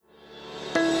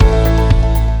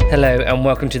Hello and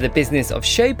welcome to the Business of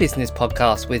Show Business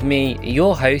podcast with me,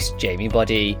 your host, Jamie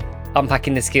Boddy.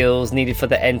 Unpacking the skills needed for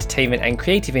the entertainment and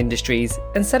creative industries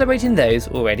and celebrating those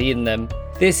already in them.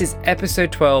 This is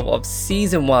episode 12 of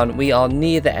season 1. We are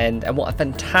near the end, and what a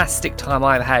fantastic time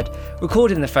I've had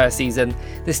recording the first season.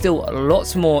 There's still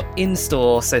lots more in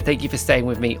store, so thank you for staying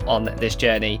with me on this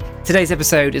journey. Today's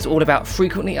episode is all about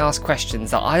frequently asked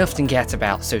questions that I often get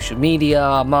about social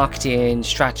media, marketing,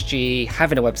 strategy,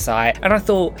 having a website, and I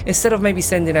thought instead of maybe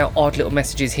sending out odd little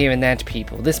messages here and there to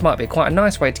people, this might be quite a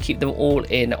nice way to keep them all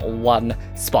in one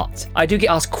spot. I do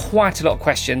get asked quite a lot of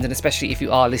questions, and especially if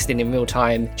you are listening in real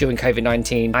time during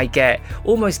COVID-19, I get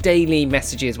almost daily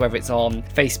messages, whether it's on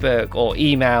Facebook or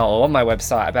email or on my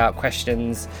website, about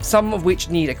questions, some of which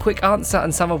need a quick answer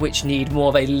and some of which need more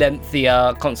of a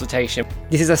lengthier consultation.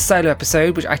 This is a solo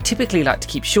episode, which I typically like to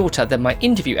keep shorter than my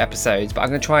interview episodes, but I'm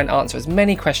going to try and answer as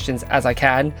many questions as I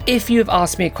can. If you have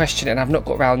asked me a question and I've not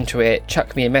got around to it,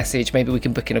 chuck me a message. Maybe we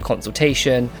can book in a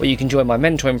consultation, or you can join my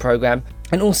mentoring program.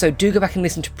 And also, do go back and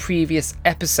listen to previous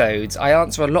episodes. I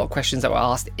answer a lot of questions that were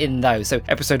asked in those. So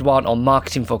episode 1 on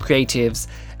marketing for creatives,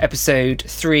 episode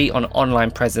 3 on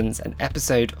online presence, and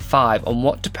episode 5 on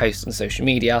what to post on social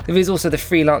media. There is also the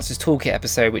Freelancers Toolkit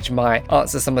episode, which might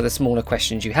answer some of the smaller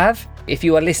questions you have. If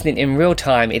you are listening in real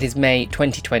time, it is May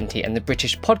 2020 and the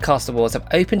British Podcast Awards have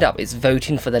opened up its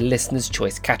voting for the Listener's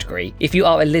Choice category. If you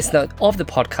are a listener of the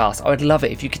podcast, I would love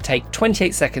it if you could take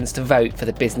 28 seconds to vote for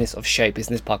the Business of Show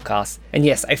Business podcast. And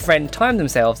yes, a friend timed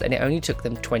themselves and it only took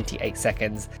them 28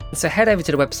 seconds. So head over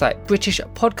to the website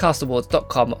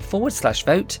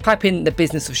britishpodcastawards.com/vote, type in the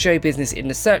Business of Show Business in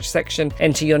the search section,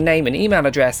 enter your name and email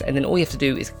address, and then all you have to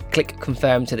do is click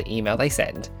confirm to the email they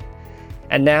send.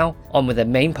 And now, on with the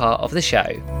main part of the show.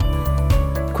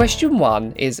 Question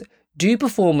 1 is, do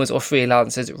performers or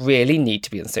freelancers really need to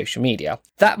be on social media?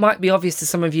 That might be obvious to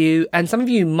some of you, and some of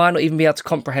you might not even be able to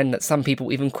comprehend that some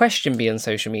people even question being on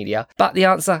social media, but the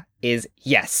answer is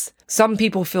yes. Some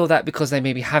people feel that because they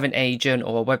maybe have an agent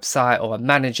or a website or a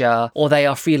manager, or they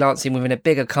are freelancing within a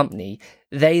bigger company,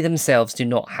 they themselves do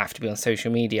not have to be on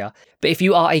social media. But if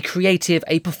you are a creative,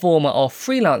 a performer or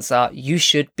freelancer, you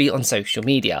should be on social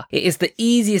media. It is the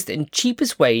easiest and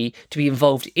cheapest way to be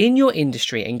involved in your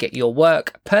industry and get your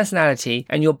work, personality,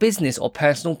 and your business or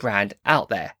personal brand out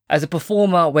there. As a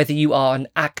performer, whether you are an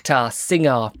actor,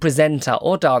 singer, presenter,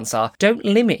 or dancer, don't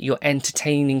limit your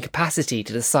entertaining capacity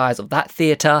to the size of that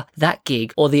theatre, that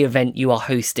gig, or the event you are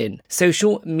hosting.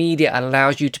 Social media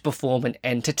allows you to perform and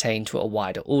entertain to a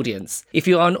wider audience. If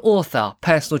you are an author,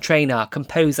 personal trainer,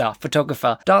 composer,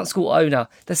 photographer, dance school owner,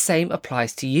 the same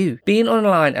applies to you. Being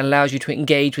online allows you to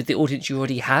engage with the audience you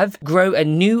already have, grow a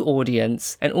new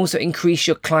audience, and also increase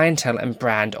your clientele and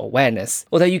brand awareness.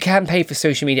 Although you can pay for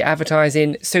social media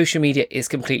advertising, social media is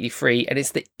completely free, and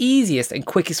it's the easiest and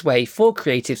quickest way for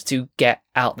creatives to get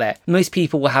out there. Most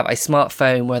people will have a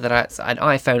smartphone, whether that's an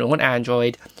iPhone or an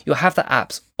Android. You'll have the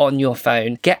apps on your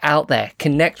phone. Get out there,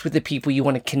 connect with the people you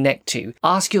want to connect to.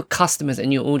 Ask your customers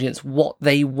and your audience what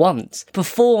they want.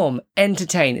 Perform,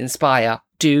 entertain, inspire.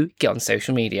 Do get on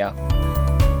social media.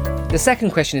 The second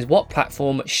question is, what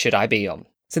platform should I be on?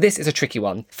 So this is a tricky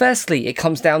one. Firstly, it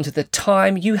comes down to the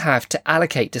time you have to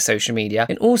allocate to social media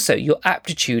and also your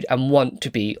aptitude and want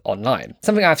to be online.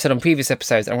 Something I've said on previous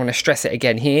episodes, and I'm going to stress it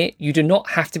again here, you do not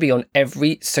have to be on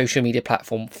every social media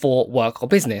platform for work or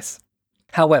business.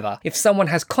 However, if someone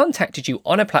has contacted you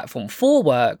on a platform for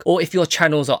work, or if your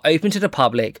channels are open to the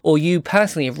public, or you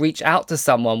personally have reached out to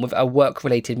someone with a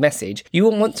work-related message, you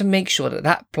will want to make sure that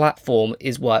that platform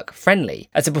is work-friendly.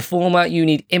 As a performer, you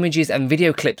need images and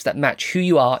video clips that match who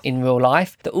you are in real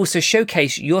life, that also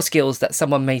showcase your skills that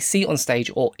someone may see on stage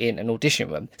or in an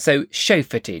audition room. So show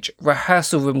footage,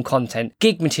 rehearsal room content,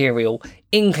 gig material,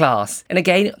 in class. And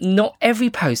again, not every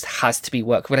post has to be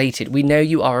work related. We know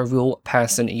you are a real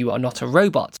person, you are not a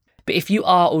robot. But if you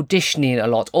are auditioning a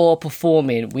lot or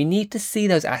performing, we need to see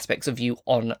those aspects of you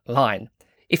online.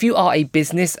 If you are a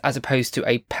business as opposed to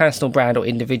a personal brand or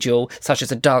individual, such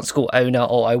as a dance school owner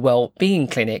or a well-being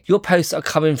clinic, your posts are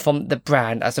coming from the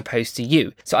brand as opposed to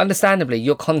you. So understandably,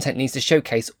 your content needs to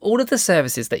showcase all of the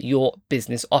services that your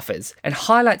business offers and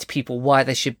highlight to people why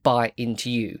they should buy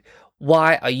into you.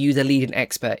 Why are you the leading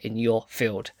expert in your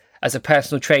field? As a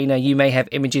personal trainer, you may have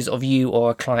images of you or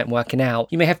a client working out.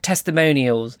 You may have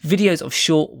testimonials, videos of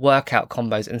short workout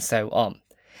combos, and so on.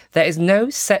 There is no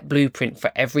set blueprint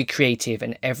for every creative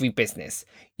and every business.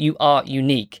 You are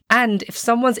unique. And if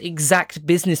someone's exact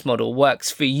business model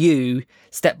works for you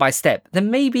step by step,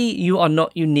 then maybe you are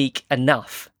not unique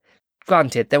enough.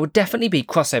 Granted, there will definitely be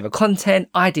crossover content,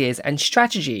 ideas, and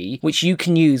strategy which you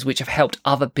can use which have helped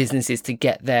other businesses to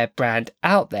get their brand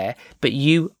out there, but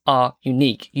you are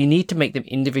unique. You need to make them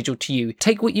individual to you.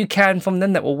 Take what you can from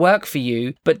them that will work for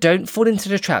you, but don't fall into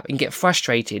the trap and get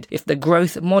frustrated if the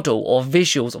growth model or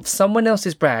visuals of someone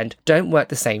else's brand don't work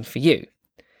the same for you.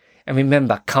 And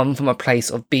remember, come from a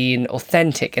place of being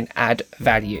authentic and add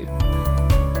value.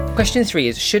 Question 3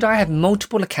 is, should I have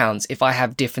multiple accounts if I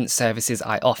have different services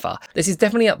I offer? This is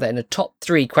definitely up there in the top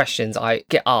 3 questions I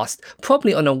get asked,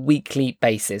 probably on a weekly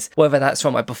basis, whether that's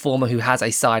from a performer who has a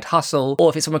side hustle, or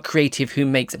if it's from a creative who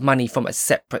makes money from a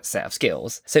separate set of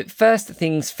skills. So first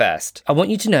things first, I want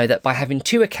you to know that by having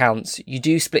 2 accounts, you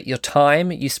do split your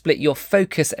time, you split your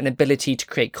focus and ability to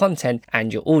create content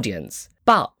and your audience.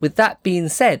 But with that being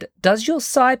said, does your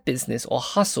side business or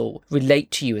hustle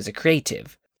relate to you as a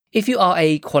creative? If you are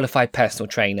a qualified personal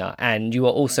trainer and you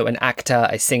are also an actor,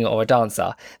 a singer or a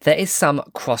dancer, there is some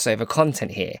crossover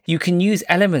content here. You can use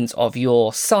elements of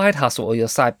your side hustle or your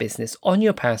side business on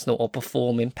your personal or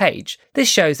performing page. This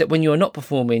shows that when you are not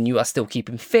performing, you are still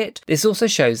keeping fit. This also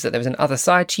shows that there is an other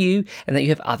side to you and that you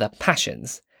have other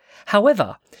passions.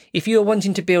 However, if you are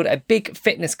wanting to build a big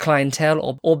fitness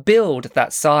clientele or build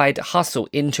that side hustle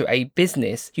into a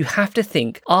business, you have to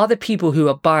think, are the people who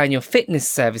are buying your fitness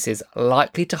services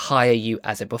likely to hire you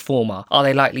as a performer? Are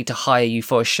they likely to hire you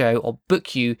for a show or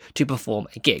book you to perform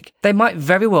a gig? They might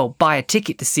very well buy a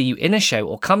ticket to see you in a show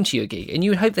or come to your gig, and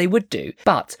you would hope they would do.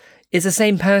 But is the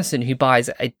same person who buys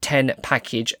a 10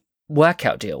 package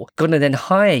workout deal gonna then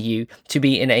hire you to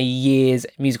be in a year's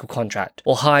musical contract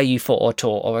or hire you for a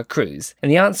tour or a cruise?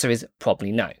 And the answer is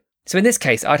probably no. So in this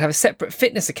case, I'd have a separate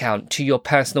fitness account to your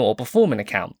personal or performing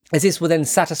account, as this will then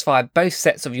satisfy both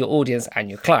sets of your audience and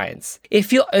your clients.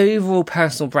 If your overall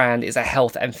personal brand is a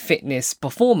health and fitness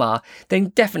performer, then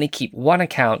definitely keep one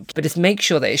account, but just make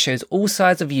sure that it shows all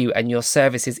sides of you and your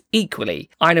services equally.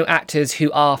 I know actors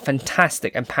who are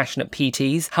fantastic and passionate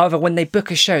PTs. However, when they book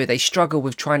a show, they struggle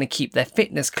with trying to keep their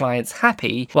fitness clients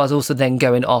happy, whilst also then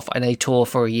going off on a tour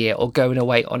for a year or going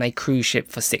away on a cruise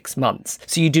ship for 6 months.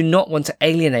 So you do not want to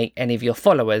alienate any of your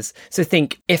followers. So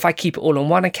think, if I keep it all on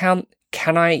one account,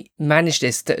 can I manage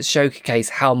this to showcase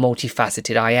how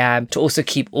multifaceted I am, to also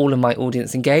keep all of my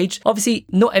audience engaged? Obviously,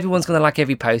 not everyone's going to like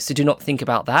every post, so do not think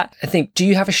about that. I think, do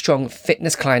you have a strong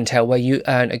fitness clientele where you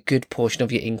earn a good portion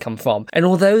of your income from? And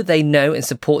although they know and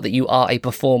support that you are a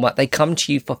performer, they come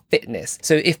to you for fitness.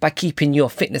 So if by keeping your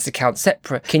fitness account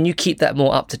separate, can you keep that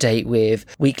more up to date with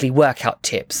weekly workout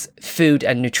tips, food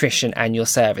and nutrition, and your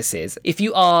services? If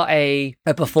you are a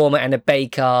performer and a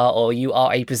baker, or you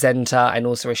are a presenter and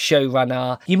also a showrunner,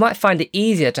 you might find it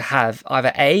easier to have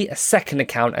either a second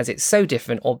account as it's so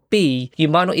different, or B, you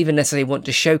might not even necessarily want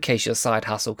to showcase your side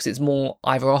hustle because it's more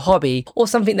either a hobby or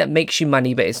something that makes you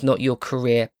money but it's not your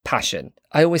career passion.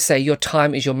 I always say your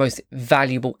time is your most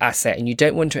valuable asset, and you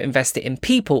don't want to invest it in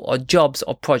people or jobs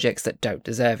or projects that don't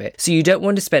deserve it. So you don't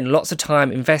want to spend lots of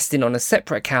time investing on a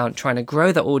separate account trying to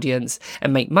grow the audience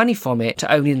and make money from it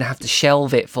to only then have to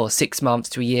shelve it for 6 months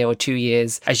to a year or 2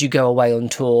 years as you go away on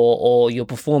tour, or your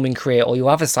performing career or your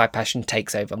other side passion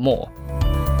takes over more.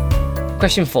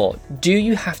 Question 4, do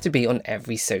you have to be on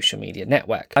every social media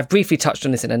network? I've briefly touched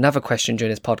on this in another question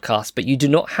during this podcast, but you do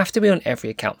not have to be on every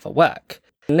account for work.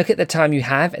 Look at the time you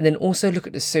have, and then also look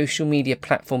at the social media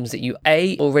platforms that you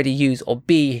A, already use, or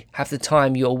B, have the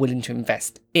time you're willing to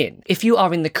invest in. If you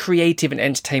are in the creative and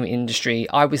entertainment industry,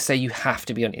 I would say you have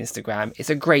to be on Instagram.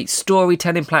 It's a great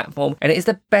storytelling platform, and it is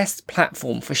the best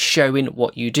platform for showing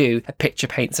what you do. A picture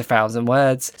paints 1,000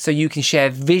 words, so you can share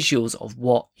visuals of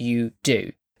what you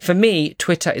do. For me,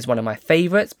 Twitter is one of my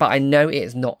favourites, but I know it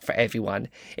is not for everyone.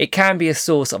 It can be a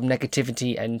source of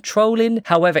negativity and trolling.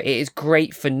 However, it is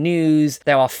great for news.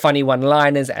 There are funny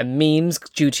one-liners and memes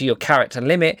due to your character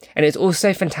limit. And it's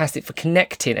also fantastic for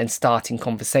connecting and starting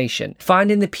conversation.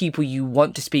 Finding the people you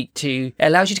want to speak to, it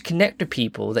allows you to connect with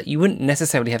people that you wouldn't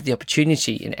necessarily have the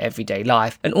opportunity in everyday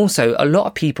life. And also, a lot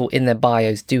of people in their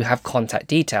bios do have contact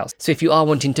details. So if you are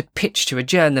wanting to pitch to a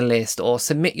journalist, or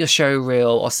submit your show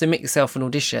reel, or submit yourself an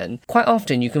audition, quite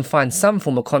often you can find some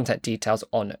form of contact details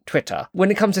on Twitter. When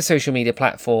it comes to social media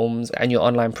platforms and your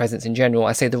online presence in general,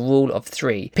 I say the rule of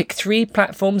 3. Pick 3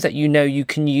 platforms that you know you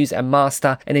can use and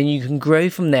master, and then you can grow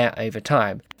from there over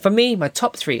time. For me, my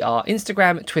top 3 are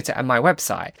Instagram, Twitter, and my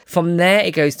website. From there,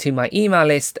 it goes to my email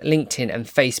list, LinkedIn, and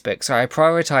Facebook. So I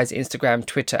prioritize Instagram,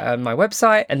 Twitter, and my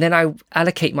website, and then I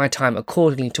allocate my time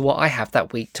accordingly to what I have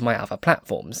that week to my other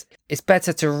platforms. It's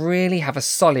better to really have a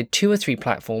solid 2 or 3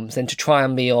 platforms than to try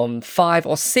and be on 5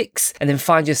 or 6 and then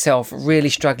find yourself really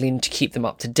struggling to keep them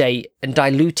up to date and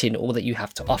diluting all that you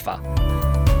have to offer.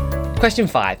 Question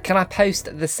 5, can I post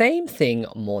the same thing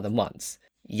more than once?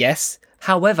 Yes.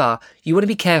 However, you want to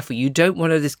be careful. You don't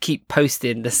want to just keep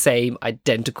posting the same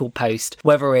identical post,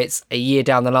 whether it's a year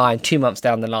down the line, 2 months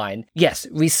down the line. Yes,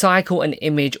 recycle an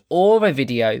image or a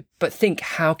video, but think,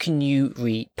 how can you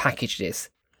repackage this?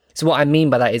 So what I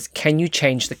mean by that is, can you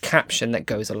change the caption that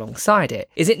goes alongside it?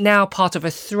 Is it now part of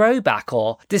a throwback,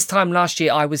 or this time last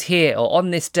year I was here, or on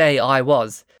this day I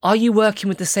was? Are you working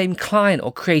with the same client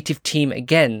or creative team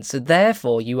again, so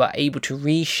therefore you are able to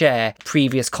reshare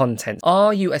previous content?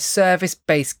 Are you a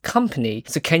service-based company,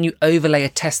 so can you overlay a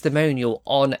testimonial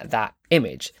on that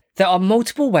image? There are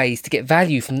multiple ways to get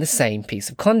value from the same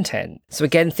piece of content. So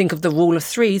again, think of the rule of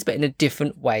threes, but in a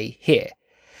different way here.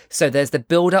 So there's the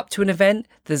build up to an event,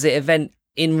 there's the event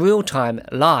in real time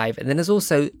live, and then there's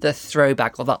also the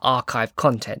throwback or the archive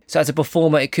content. So as a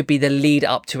performer, it could be the lead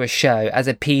up to a show. As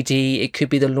a PD, it could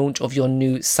be the launch of your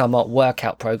new summer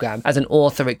workout program. As an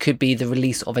author, it could be the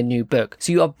release of a new book.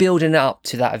 So you are building up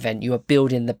to that event, you are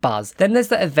building the buzz. Then there's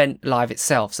the event live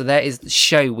itself. So there is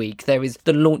show week, there is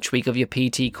the launch week of your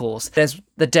PT course, there's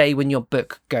the day when your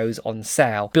book goes on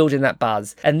sale, building that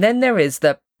buzz. And then there is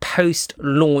the post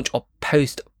launch or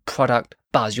post product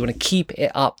buzz. You want to keep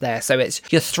it up there. So it's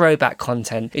your throwback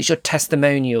content, it's your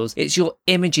testimonials, it's your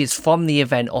images from the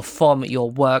event or from your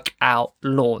workout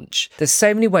launch. There's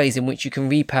so many ways in which you can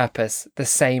repurpose the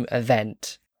same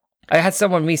event. I had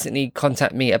someone recently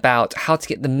contact me about how to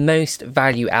get the most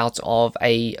value out of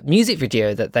a music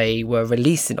video that they were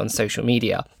releasing on social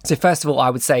media. So first of all, I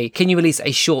would say, can you release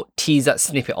a short teaser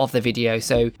snippet of the video?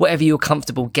 So whatever you're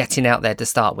comfortable getting out there to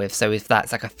start with. So if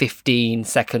that's like a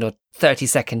 15-second or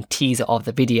 30-second teaser of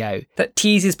the video that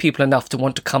teases people enough to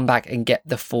want to come back and get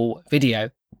the full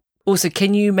video. Also,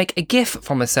 can you make a GIF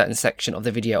from a certain section of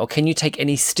the video, or can you take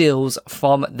any stills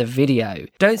from the video?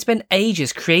 Don't spend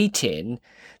ages creating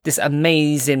this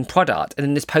amazing product and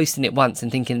then just posting it once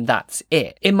and thinking that's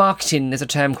it. In marketing, there's a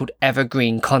term called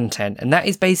evergreen content, and that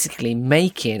is basically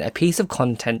making a piece of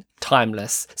content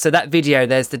timeless. So that video,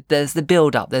 there's the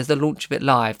build up, there's the launch of it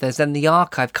live, there's then the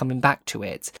archive coming back to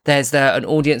it, there's an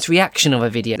audience reaction of a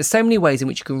video. There's so many ways in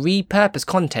which you can repurpose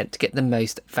content to get the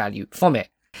most value from it.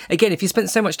 Again, if you spent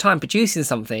so much time producing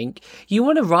something, you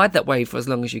want to ride that wave for as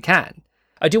long as you can.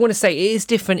 I do want to say it is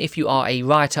different if you are a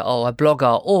writer or a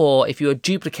blogger, or if you are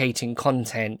duplicating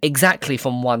content exactly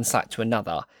from one site to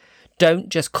another. Don't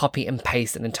just copy and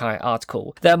paste an entire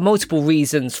article. There are multiple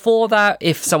reasons for that.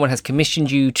 If someone has commissioned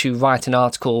you to write an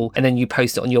article and then you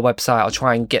post it on your website or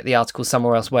try and get the article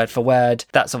somewhere else word for word,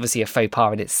 that's obviously a faux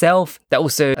pas in itself. That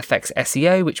also affects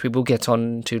SEO, which we will get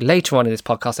on to later on in this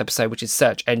podcast episode, which is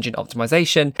search engine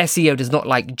optimization. SEO does not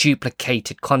like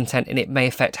duplicated content, and it may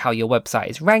affect how your website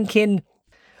is ranking.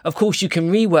 Of course, you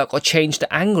can rework or change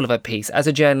the angle of a piece. As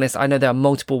a journalist, I know there are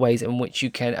multiple ways in which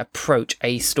you can approach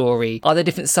a story. Are there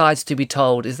different sides to be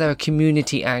told? Is there a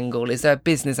community angle? Is there a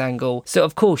business angle? So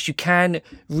of course, you can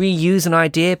reuse an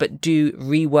idea, but do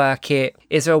rework it.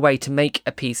 Is there a way to make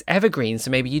a piece evergreen,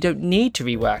 so maybe you don't need to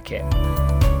rework it?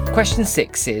 Question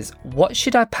 6 is, what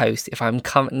should I post if I'm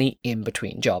currently in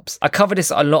between jobs? I cover this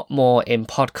a lot more in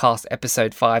podcast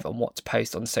episode 5 on what to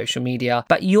post on social media,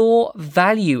 but your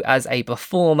value as a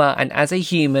performer and as a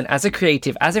human, as a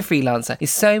creative, as a freelancer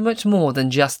is so much more than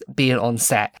just being on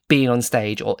set, being on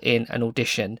stage, or in an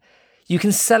audition. You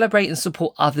can celebrate and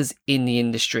support others in the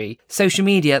industry. Social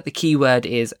media, the key word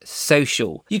is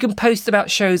social. You can post about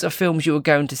shows or films you are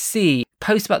going to see,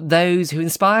 post about those who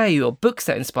inspire you or books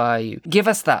that inspire you. Give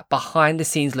us that behind the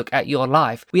scenes look at your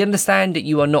life. We understand that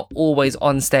you are not always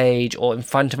on stage or in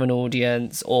front of an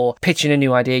audience or pitching a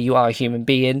new idea. You are a human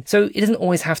being. So it doesn't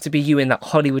always have to be you in that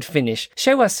Hollywood finish.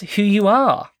 Show us who you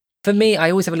are. For me, I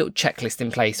always have a little checklist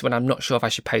in place when I'm not sure if I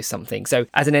should post something. So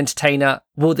as an entertainer,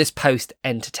 will this post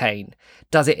entertain?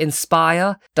 Does it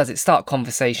inspire? Does it start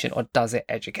conversation? Or does it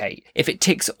educate? If it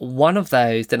ticks one of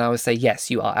those, then I would say, yes,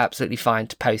 you are absolutely fine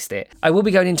to post it. I will be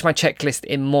going into my checklist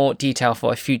in more detail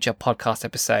for a future podcast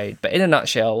episode. But in a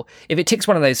nutshell, if it ticks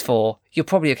one of those 4, you're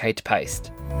probably okay to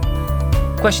post.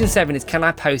 Question 7 is, can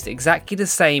I post exactly the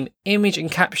same image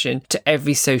and caption to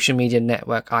every social media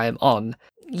network I am on?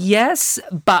 Yes,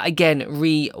 but again,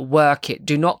 rework it.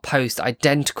 Do not post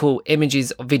identical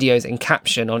images, videos and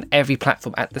caption on every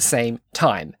platform at the same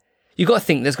time. You've got to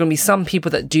think there's going to be some people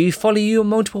that do follow you on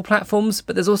multiple platforms,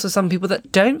 but there's also some people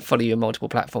that don't follow you on multiple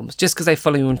platforms. Just because they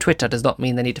follow you on Twitter does not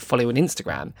mean they need to follow you on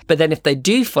Instagram. But then if they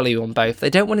do follow you on both, they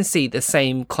don't want to see the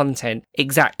same content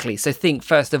exactly. So think,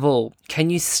 first of all, can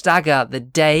you stagger the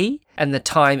day and the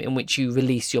time in which you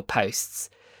release your posts?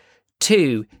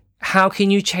 2, how can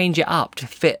you change it up to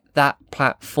fit that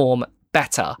platform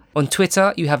better. On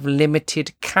Twitter, you have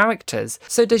limited characters.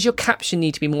 So does your caption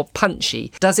need to be more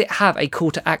punchy? Does it have a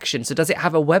call to action? So does it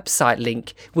have a website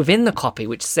link within the copy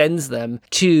which sends them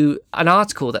to an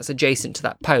article that's adjacent to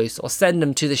that post, or send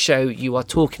them to the show you are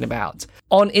talking about?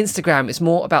 On Instagram, it's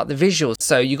more about the visuals.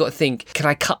 So you got to think, can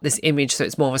I cut this image so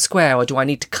it's more of a square, or do I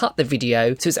need to cut the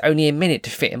video so it's only a minute to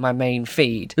fit in my main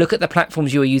feed? Look at the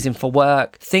platforms you are using for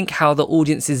work. Think how the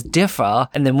audiences differ,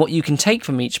 and then what you can take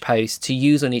from each post to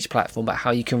use on each platform, but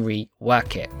how you can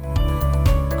rework it.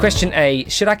 Question A,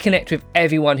 should I connect with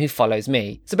everyone who follows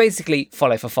me? So basically,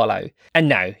 follow for follow. And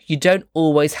no, you don't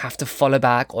always have to follow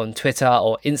back on Twitter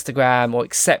or Instagram or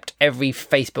accept every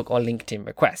Facebook or LinkedIn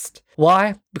request.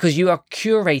 Why? Because you are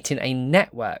curating a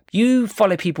network. You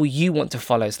follow people you want to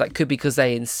follow. So that could be because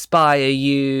they inspire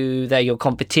you, they're your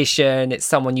competition, it's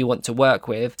someone you want to work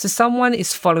with. So someone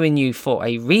is following you for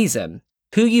a reason.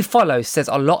 Who you follow says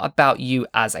a lot about you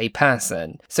as a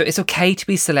person. So it's okay to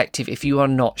be selective if you are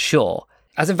not sure.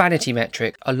 As a vanity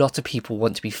metric, a lot of people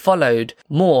want to be followed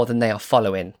more than they are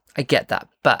following. I get that.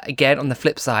 But again, on the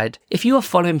flip side, if you are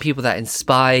following people that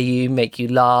inspire you, make you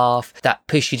laugh, that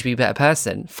push you to be a better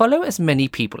person, follow as many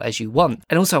people as you want.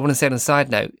 And also, I want to say on a side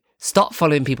note, stop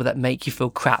following people that make you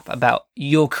feel crap about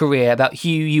your career, about who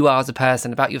you are as a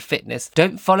person, about your fitness.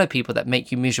 Don't follow people that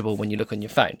make you miserable when you look on your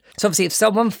phone. So obviously, if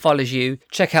someone follows you,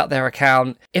 check out their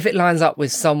account. If it lines up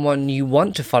with someone you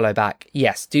want to follow back,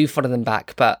 yes, do follow them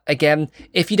back. But again,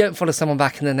 if you don't follow someone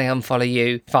back and then they unfollow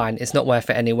you, fine, it's not worth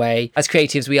it anyway. As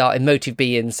creatives, we are emotive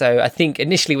beings. So I think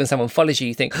initially when someone follows you,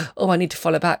 you think, oh, I need to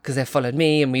follow back because they've followed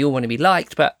me and we all want to be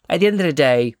liked. But at the end of the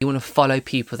day, you want to follow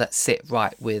people that sit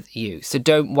right with you. So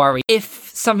don't worry. If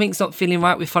something's not feeling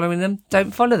right with following them,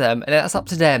 don't follow them. And that's up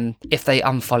to them if they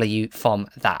unfollow you from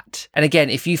that. And again,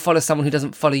 if you follow someone who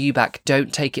doesn't follow you back,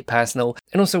 don't take it personal.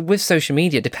 And also with social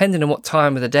media, depending on what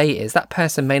time of the day it is, that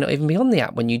person may not even be on the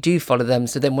app when you do follow them.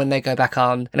 So then when they go back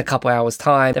on in a couple hours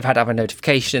time, they've had other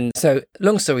notifications. So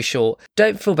long story short,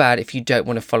 don't feel bad if you don't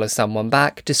want to follow someone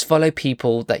back. Just follow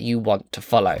people that you want to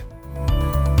follow.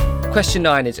 Question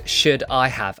 9 is, should I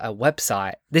have a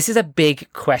website? This is a big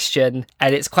question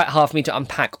and it's quite hard for me to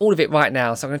unpack all of it right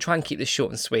now. So I'm going to try and keep this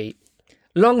short and sweet.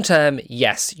 Long term,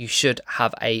 yes, you should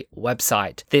have a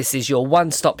website. This is your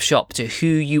one-stop shop to who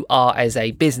you are as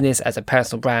a business, as a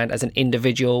personal brand, as an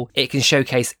individual. It can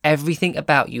showcase everything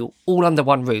about you all under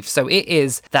one roof. So it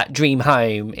is that dream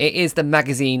home. It is the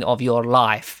magazine of your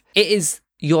life. It is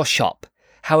your shop.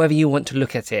 However you want to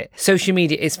look at it. Social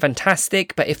media is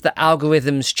fantastic, but if the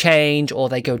algorithms change or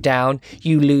they go down,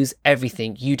 you lose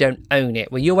everything. You don't own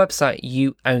it. With your website,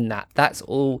 you own that. That's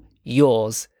all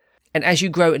yours. And as you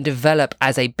grow and develop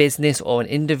as a business or an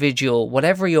individual,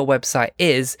 whatever your website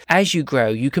is, as you grow,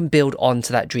 you can build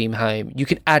onto that dream home. You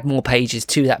can add more pages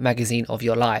to that magazine of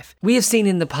your life. We have seen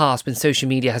in the past when social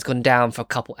media has gone down for a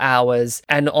couple hours,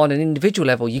 and on an individual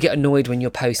level, you get annoyed when your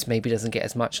post maybe doesn't get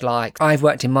as much likes. I've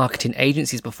worked in marketing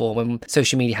agencies before when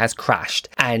social media has crashed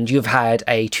and you've had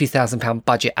a £2,000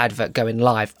 budget advert going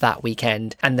live that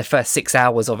weekend, and the first 6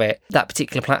 hours of it, that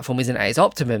particular platform isn't at its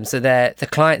optimum. So the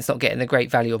client's not getting the great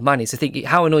value of money. So think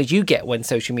how annoyed you get when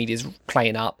social media is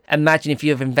playing up. Imagine if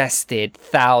you have invested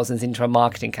thousands into a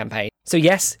marketing campaign. So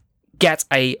yes, get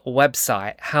a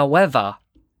website. However,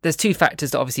 there's two factors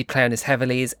that obviously play on this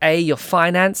heavily is A, your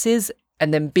finances,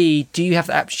 and then B, do you have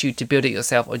the aptitude to build it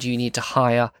yourself or do you need to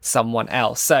hire someone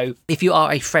else? So if you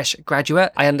are a fresh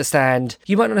graduate, I understand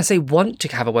you might not necessarily want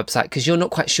to have a website because you're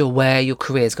not quite sure where your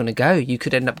career is going to go. You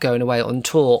could end up going away on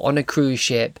tour, on a cruise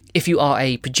ship. If you are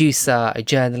a producer, a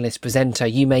journalist, presenter,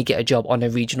 you may get a job on a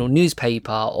regional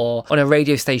newspaper or on a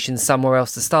radio station somewhere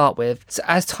else to start with. So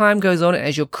as time goes on and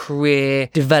as your career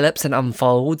develops and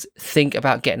unfolds, think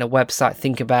about getting a website.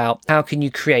 Think about how can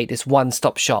you create this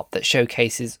one-stop shop that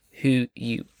showcases who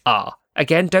you are.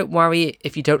 Again, don't worry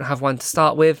if you don't have one to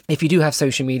start with. If you do have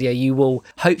social media, you will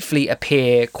hopefully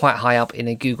appear quite high up in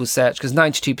a Google search because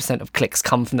 92% of clicks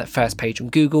come from that first page on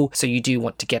Google. So you do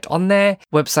want to get on there.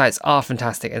 Websites are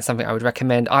fantastic and something I would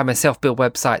recommend. I myself build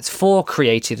websites for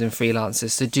creatives and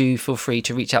freelancers. So do feel free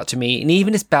to reach out to me and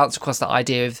even just bounce across the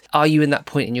idea of, are you in that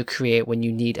point in your career when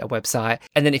you need a website?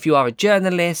 And then if you are a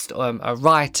journalist or a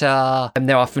writer, and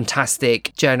there are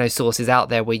fantastic journal sources out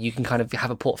there where you can kind of have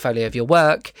a portfolio of your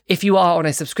work. If you are on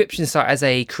a subscription site as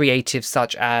a creative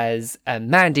such as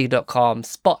Mandy.com,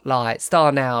 Spotlight,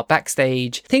 Star Now,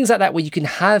 Backstage, things like that where you can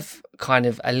have kind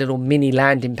of a little mini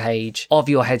landing page of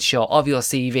your headshot, of your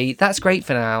CV, that's great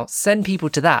for now. Send people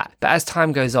to that. But as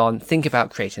time goes on, think about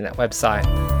creating that website.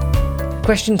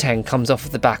 Question 10 comes off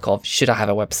of the back of, should I have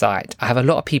a website? I have a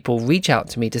lot of people reach out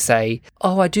to me to say,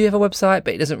 oh, I do have a website,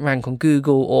 but it doesn't rank on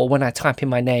Google, or when I type in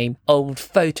my name, old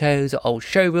photos or old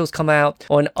show reels come out,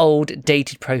 or an old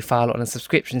dated profile on a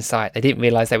subscription site they didn't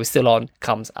realize they were still on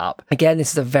comes up. Again,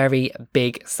 this is a very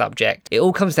big subject. It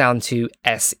all comes down to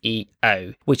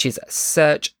SEO, which is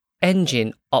search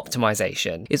engine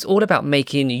optimization. It's all about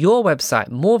making your website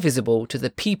more visible to the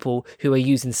people who are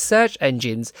using search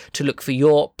engines to look for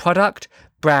your product,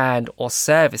 brand, or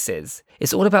services.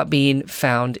 It's all about being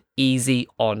found easy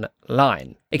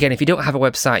online. Again, if you don't have a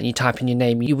website and you type in your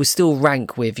name, you will still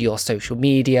rank with your social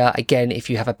media. Again, if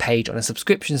you have a page on a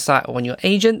subscription site or on your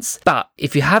agents. But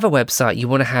if you have a website, you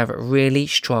want to have really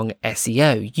strong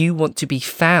SEO. You want to be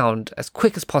found as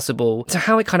quick as possible. So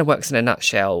how it kind of works in a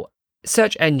nutshell,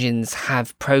 search engines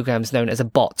have programs known as a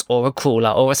bot or a crawler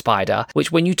or a spider,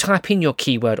 which when you type in your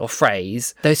keyword or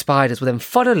phrase, those spiders will then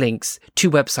follow links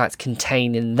to websites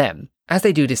containing them. As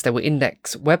they do this, they will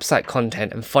index website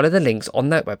content and follow the links on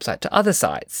that website to other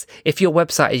sites. If your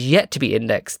website is yet to be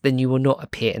indexed, then you will not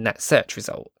appear in that search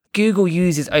result. Google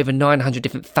uses over 900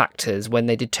 different factors when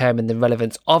they determine the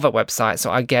relevance of a website. So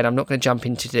again, I'm not going to jump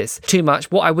into this too much.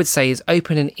 What I would say is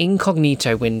open an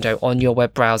incognito window on your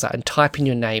web browser and type in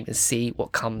your name and see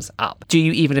what comes up. Do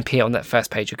you even appear on that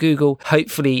first page of Google?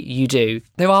 Hopefully you do.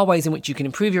 There are ways in which you can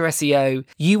improve your SEO.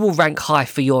 You will rank high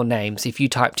for your name. So if you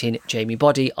typed in Jamie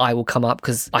Body, I will come up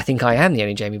because I think I am the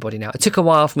only Jamie Body now. It took a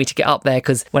while for me to get up there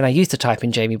because when I used to type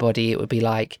in Jamie Body, it would be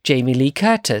like Jamie Lee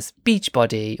Curtis, Beach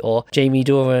Body, or Jamie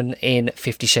Doran in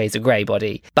 50 Shades of Grey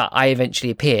body, but I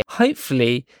eventually appear.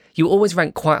 Hopefully you always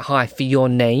rank quite high for your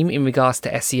name in regards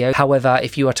to SEO. However,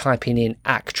 if you are typing in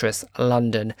actress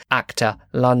London, actor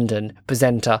London,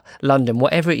 presenter London,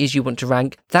 whatever it is you want to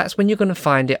rank, that's when you're going to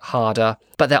find it harder.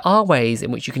 But there are ways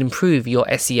in which you can improve your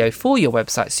SEO for your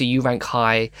website so you rank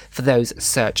high for those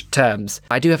search terms.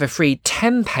 I do have a free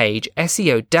 10-page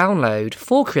SEO download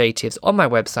for creatives on my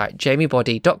website,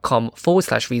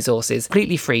 jamiebody.com/resources.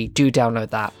 Completely free. Do download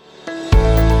that.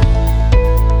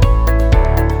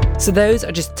 So those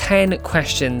are just 10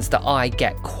 questions that I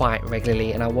get quite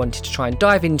regularly, and I wanted to try and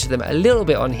dive into them a little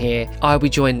bit on here. I'll be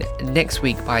joined next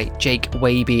week by Jake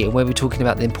Waby, and we'll be talking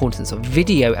about the importance of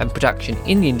video and production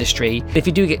in the industry. If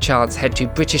you do get a chance, head to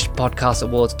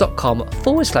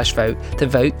BritishPodcastAwards.com/vote to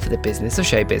vote for the business of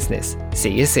show business. See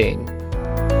you soon.